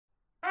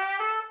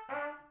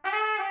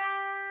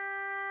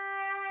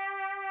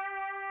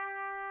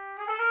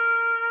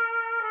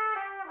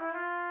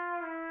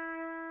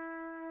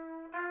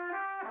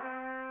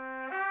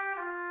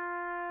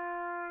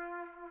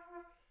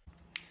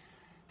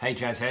Hey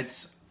jazz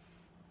heads,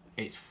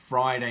 it's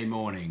Friday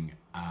morning.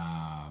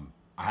 I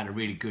had a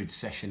really good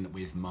session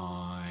with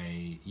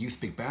my youth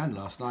big band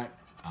last night.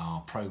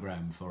 Our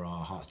programme for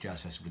our Hearts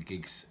Jazz Festival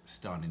gigs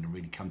starting to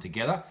really come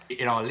together.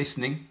 In our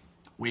listening,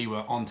 we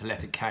were on to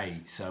letter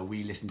K, so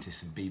we listened to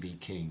some B.B.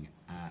 King,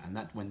 and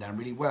that went down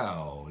really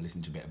well.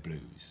 Listened to a bit of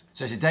blues.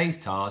 So today's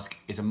task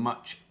is a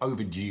much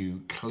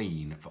overdue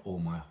clean for all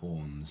my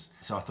horns.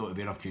 So I thought it'd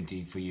be an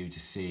opportunity for you to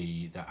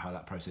see how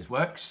that process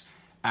works,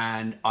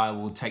 and I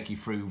will take you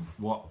through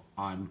what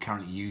I'm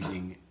currently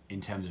using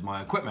in terms of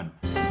my equipment.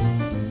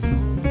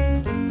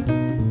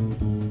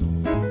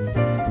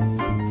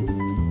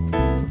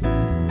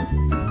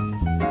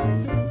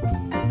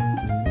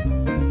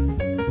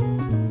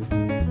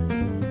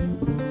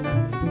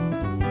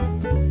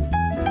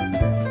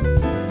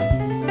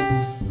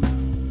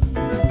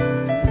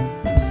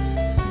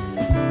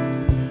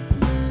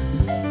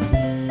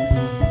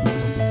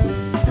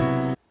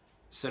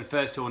 So the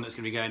first horn that's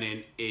going to be going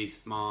in is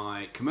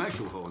my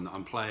commercial horn that I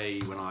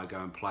play when I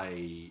go and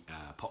play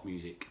pop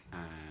music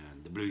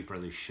and the Blues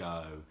Brothers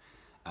show,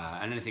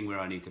 and anything where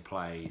I need to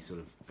play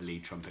sort of a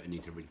lead trumpet and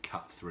need to really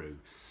cut through.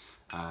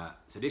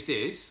 So this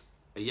is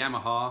a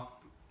Yamaha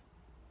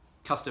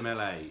Custom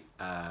LA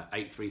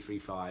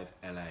 8335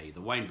 LA, the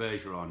Wayne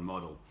Bergeron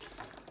model.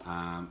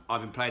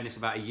 I've been playing this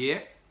about a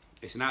year.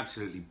 It's an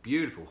absolutely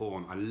beautiful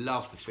horn. I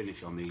love the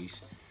finish on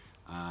these.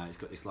 It's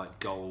got this like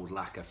gold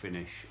lacquer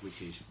finish,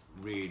 which is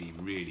really,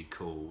 really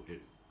cool.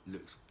 It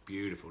looks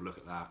beautiful, look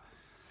at that.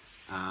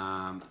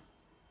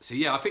 So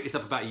yeah, I picked this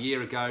up about a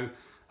year ago.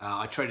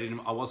 I traded in,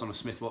 I was on a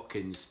Smith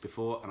Watkins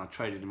before, and I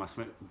traded in my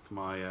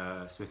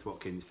Smith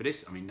Watkins for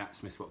this. I mean, that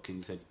Smith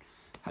Watkins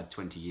had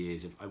 20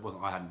 years of,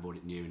 I hadn't bought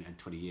it new, and it had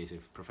 20 years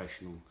of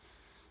professional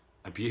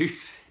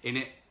abuse in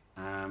it.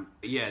 But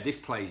yeah, this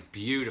plays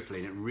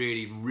beautifully, and it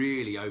really,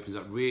 really opens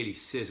up, really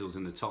sizzles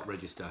in the top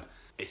register.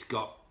 It's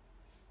got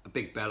a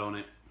big bell on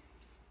it,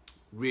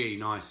 really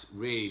nice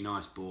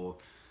bore.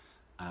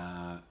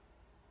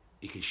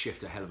 You can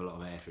shift a hell of a lot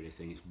of air through this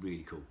thing. It's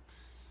really cool.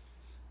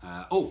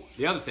 Oh,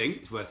 the other thing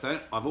is worth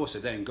it. I've also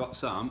then got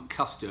some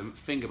custom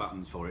finger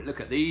buttons for it. Look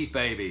at these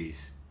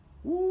babies.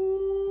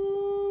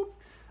 Woo!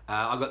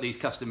 I got these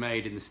custom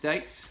made in the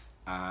States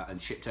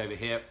and shipped over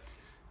here,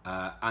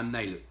 and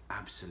they look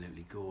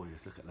absolutely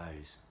gorgeous. Look at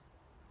those.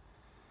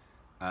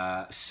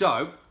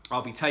 So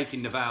I'll be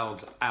taking the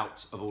valves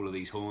out of all of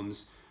these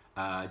horns.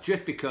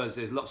 Just because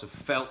there's lots of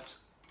felt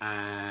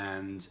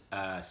and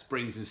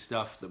springs and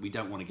stuff that we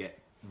don't want to get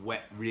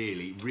wet,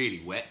 really,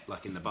 really wet,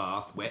 like in the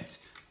bath, wet.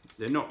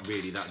 They're not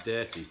really that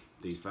dirty,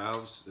 these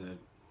valves. They're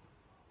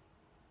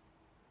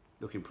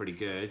looking pretty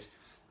good.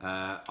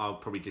 I'll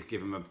probably just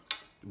give them a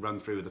run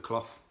through with a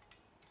cloth.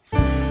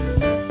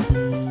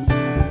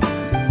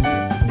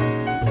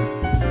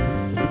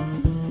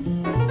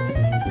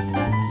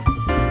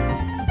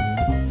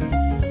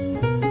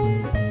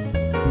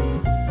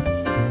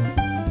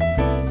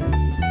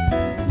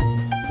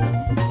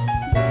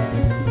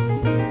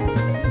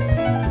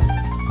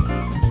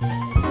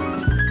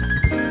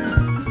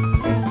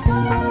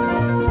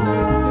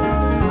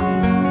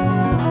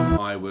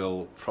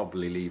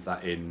 Probably leave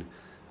that in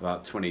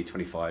about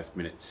 20-25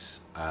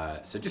 minutes,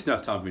 so just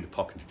enough time for me to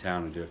pop into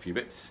town and do a few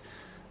bits.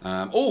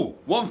 Oh,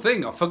 one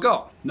thing I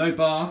forgot, no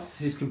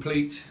bath is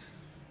complete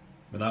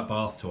without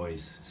bath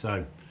toys,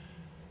 so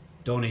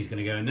Donnie's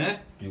going to go in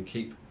there and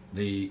keep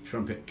the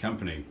trumpet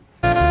company.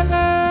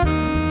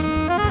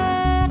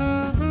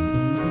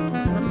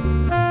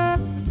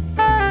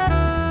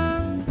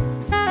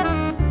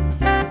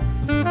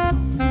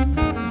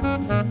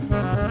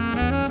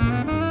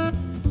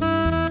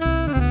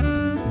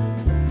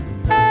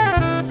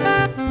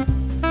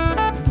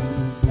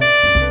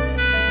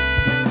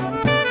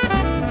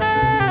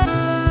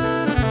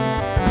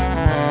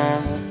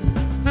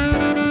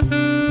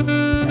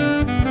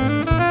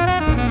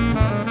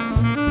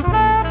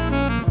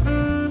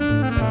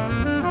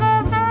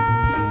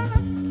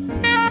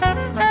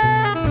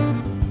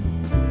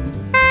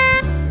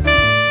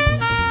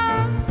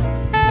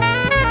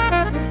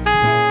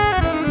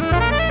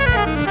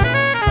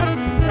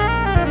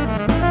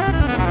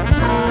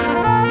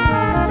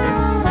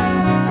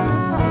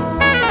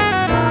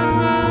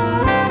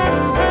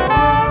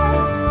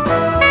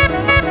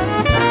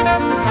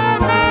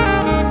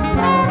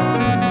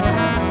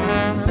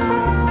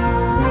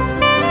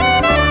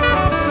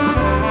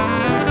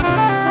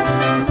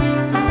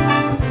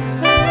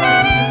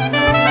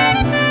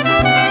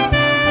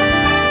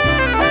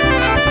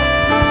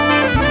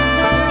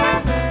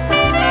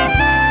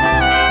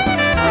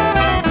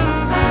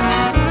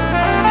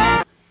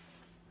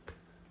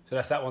 So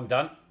that's that one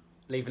done,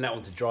 leaving that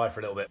one to dry for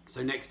a little bit.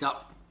 So next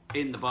up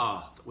in the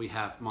bath, we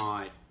have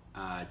my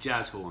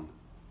jazz horn,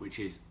 which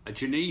is a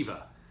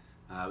Geneva,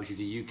 which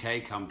is a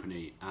UK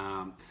company.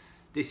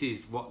 This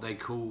is what they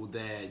call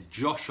their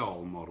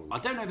Joshol model. I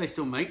don't know if they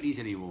still make these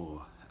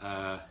anymore.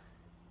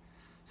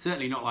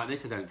 Certainly not like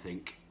this, I don't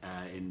think,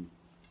 in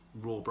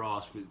raw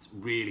brass, but it's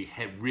really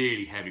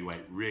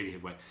heavyweight, really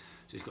heavyweight.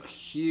 So it's got a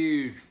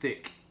huge,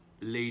 thick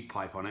lead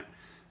pipe on it.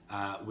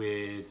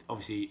 with,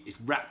 obviously, it's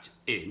wrapped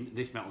in,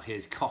 this metal here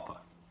is copper.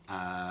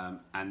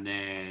 And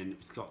then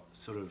it's got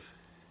sort of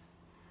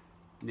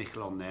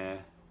nickel on there,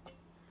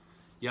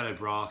 yellow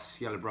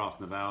brass in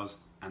the valves,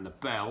 and the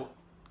bell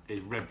is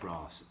red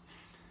brass.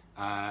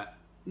 Not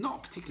a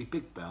particularly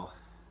big bell,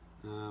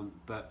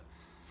 but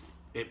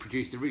it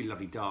produced a really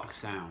lovely dark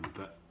sound.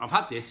 But I've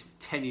had this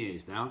 10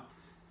 years now.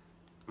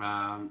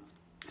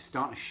 It's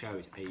starting to show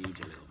its age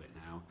a little bit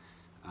now.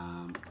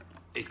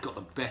 It's got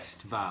the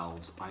best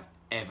valves I've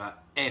ever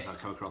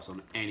come across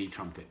on any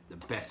trumpet. The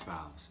best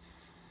valves.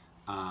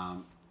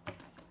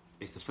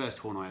 It's the first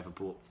horn I ever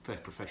bought,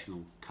 first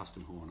professional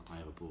custom horn I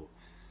ever bought.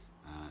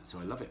 So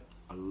I love it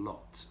a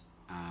lot.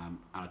 And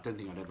I don't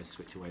think I'd ever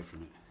switch away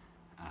from it.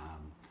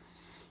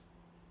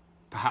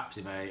 Perhaps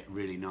if a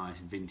really nice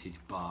vintage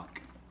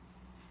bark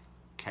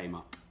came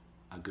up,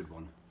 a good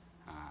one,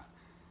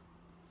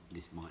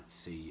 this might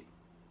see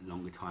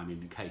longer time in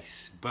the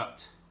case.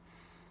 But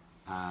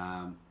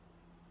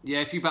yeah,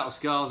 a few battle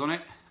scars on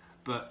it,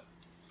 but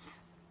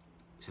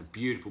it's a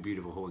beautiful,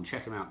 beautiful horn.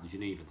 Check them out, the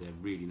Geneva, they're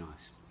really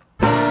nice.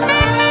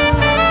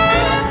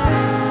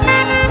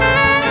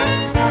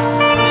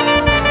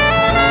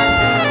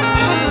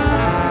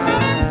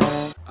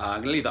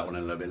 I'm going to leave that one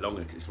a little bit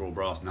longer because it's raw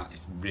brass and that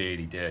is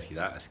really dirty.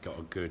 That's got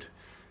a good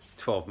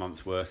 12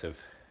 months worth of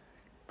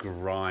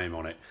grime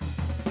on it.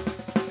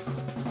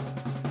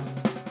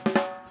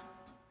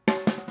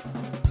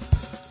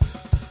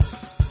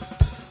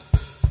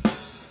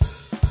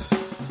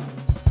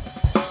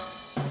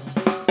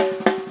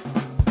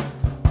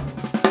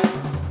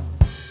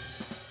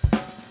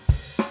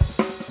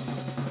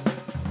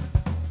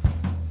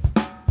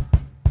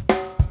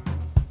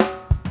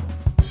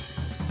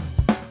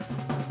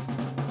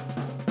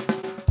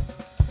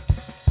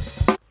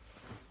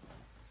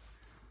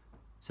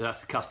 So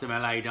that's the custom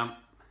LA dump.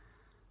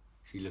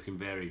 She's looking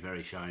very,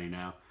 very shiny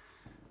now.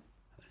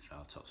 Those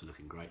valve tops are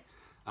looking great.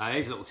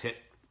 Here's a little tip.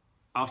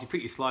 After you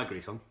put your slide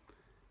grease on,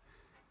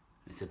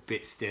 it's a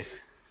bit stiff.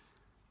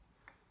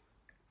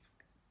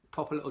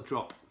 Pop a little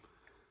drop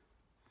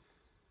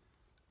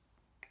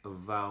of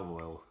valve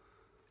oil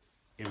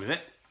in with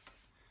it.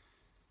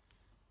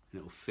 A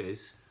little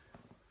fizz.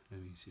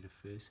 Maybe you can see the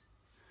fizz.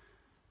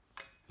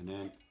 And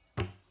then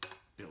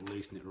it'll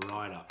loosen it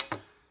right up.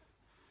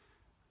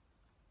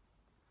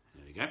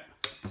 There we go.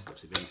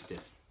 Stops it being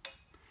stiff.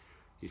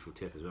 Useful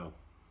tip as well.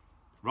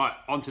 Right,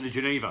 on to the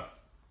Geneva.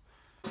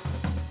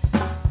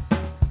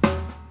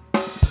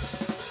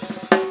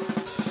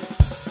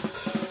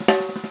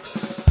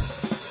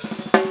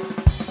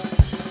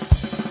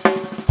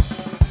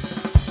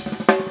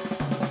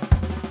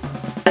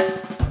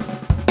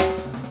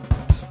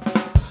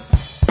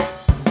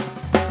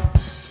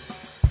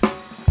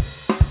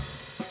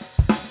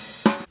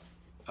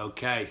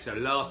 Okay, so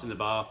last in the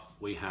bath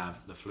we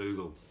have the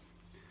Flugel.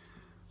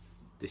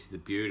 This is a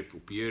beautiful,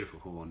 beautiful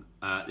horn.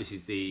 This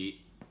is the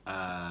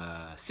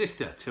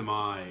sister to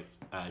my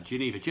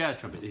Geneva jazz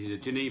trumpet. This is a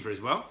Geneva as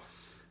well.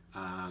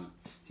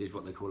 This is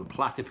what they call a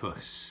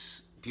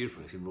platypus.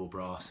 Beautiful, it's in raw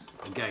brass.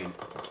 Again,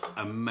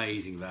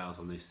 amazing valves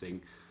on this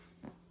thing.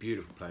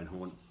 Beautiful plain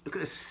horn. Look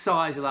at the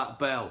size of that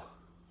bell.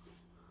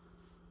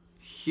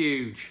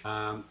 Huge.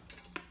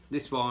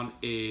 This one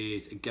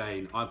is,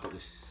 again, I bought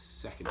this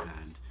second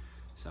hand.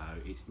 So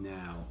it's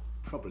now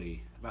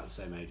probably about the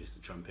same age as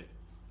the trumpet.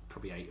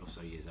 Probably 8 or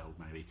so years old,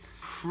 maybe.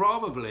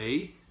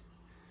 Probably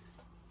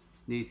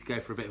needs to go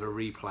for a bit of a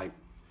replate.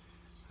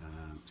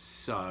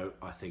 So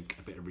I think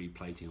a bit of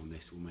replating on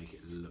this will make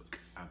it look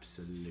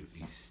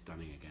absolutely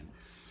stunning again.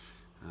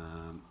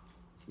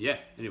 Yeah,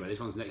 anyway, this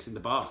one's next in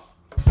the bath.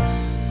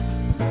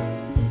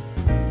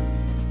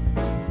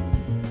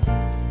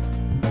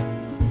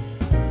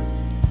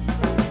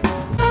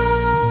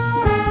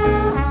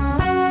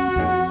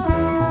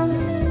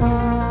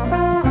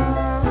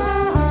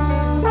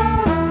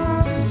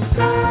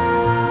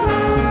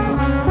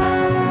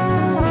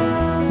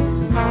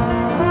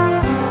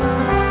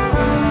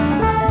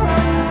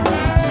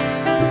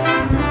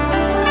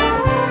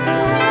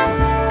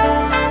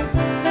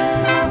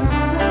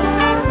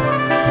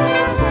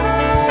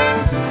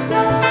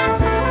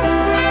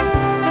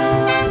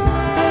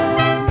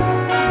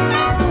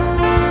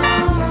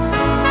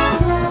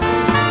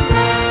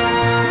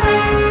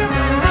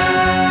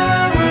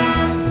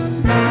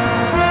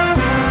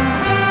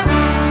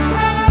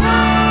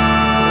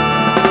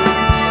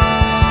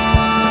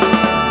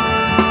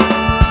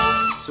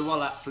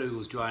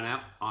 Flugel's drying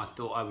out, I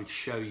thought I would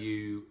show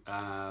you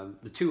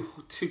the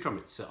two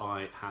trumpets that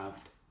I have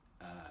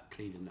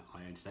cleaned and that I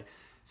own today.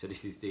 So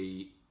this is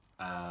the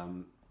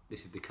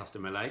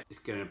custom LA. It's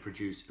going to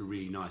produce a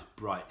really nice,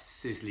 bright,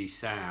 sizzly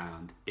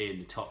sound in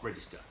the top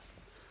register.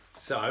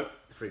 So,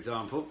 for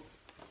example,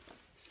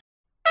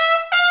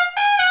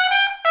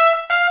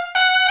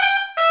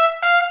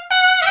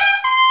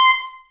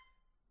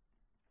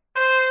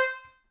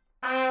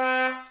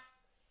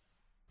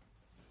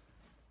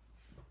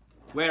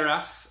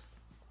 whereas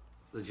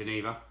the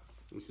Geneva,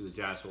 which is a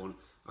jazz horn,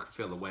 I can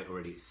feel the weight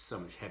already, it's so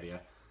much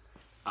heavier.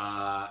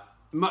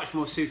 Much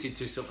more suited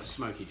to sort of a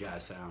smoky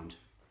jazz sound.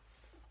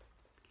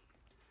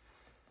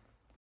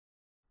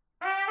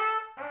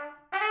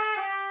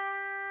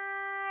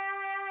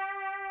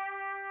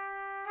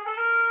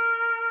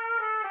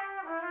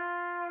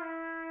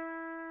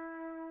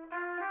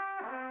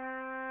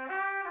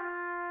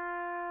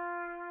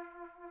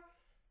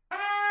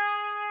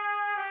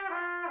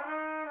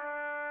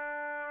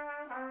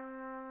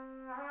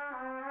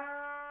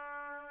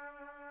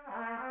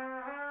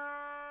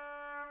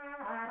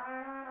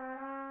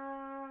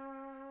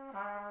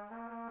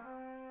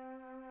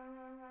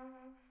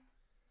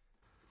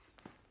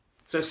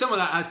 So some of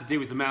that has to do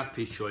with the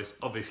mouthpiece choice,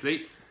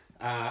 obviously.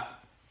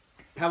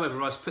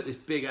 However, I've put this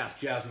big ass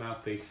jazz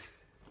mouthpiece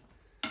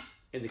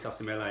in the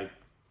custom LA.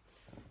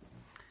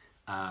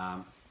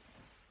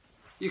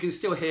 You can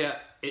still hear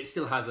it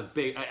still has a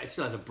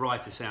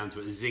brighter sound to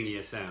it, a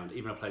zingier sound,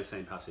 even if I play the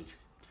same passage.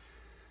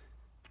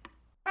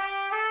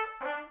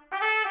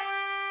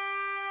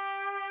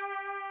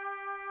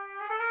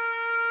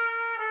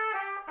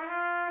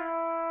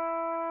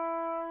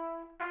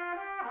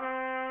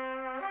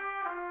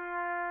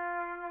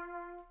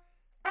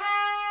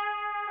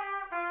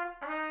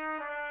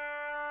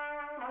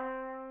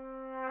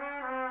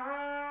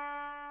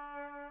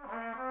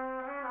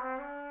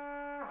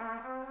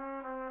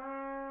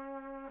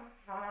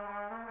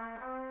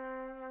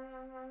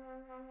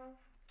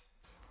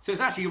 So it's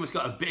actually almost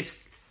got a bit,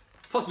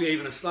 possibly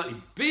even a slightly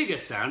bigger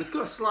sound. It's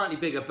got a slightly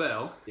bigger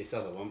bell. This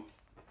other one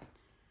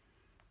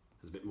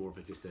has a bit more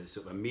of just a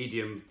sort of a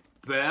medium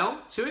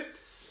bell to it.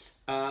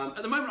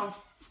 At the moment,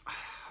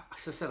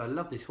 as I said, I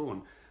love this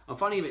horn. I'm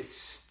finding it a bit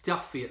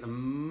stuffy at the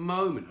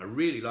moment. I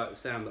really like the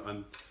sound that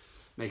I'm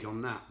making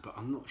on that, but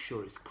I'm not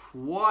sure it's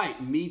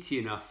quite meaty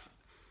enough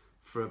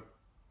for a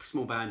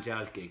small band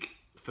jazz gig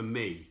for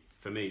me.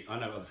 I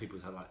know other people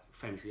have, like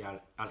famously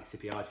Alex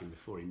Cipiati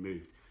before he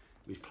moved.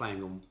 He was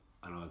playing on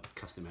a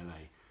custom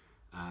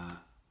LA,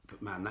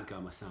 but man, that guy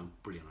must sound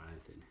brilliant on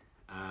anything.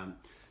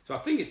 So I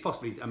think it's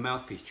possibly a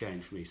mouthpiece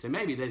change for me. So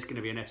maybe there's going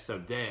to be an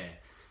episode there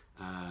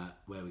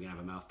where we're going to have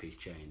a mouthpiece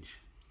change.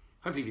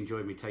 Hopefully you've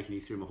enjoyed me taking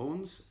you through my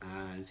horns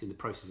and it's in the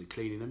process of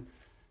cleaning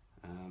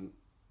them.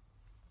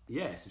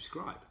 Yeah,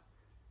 subscribe.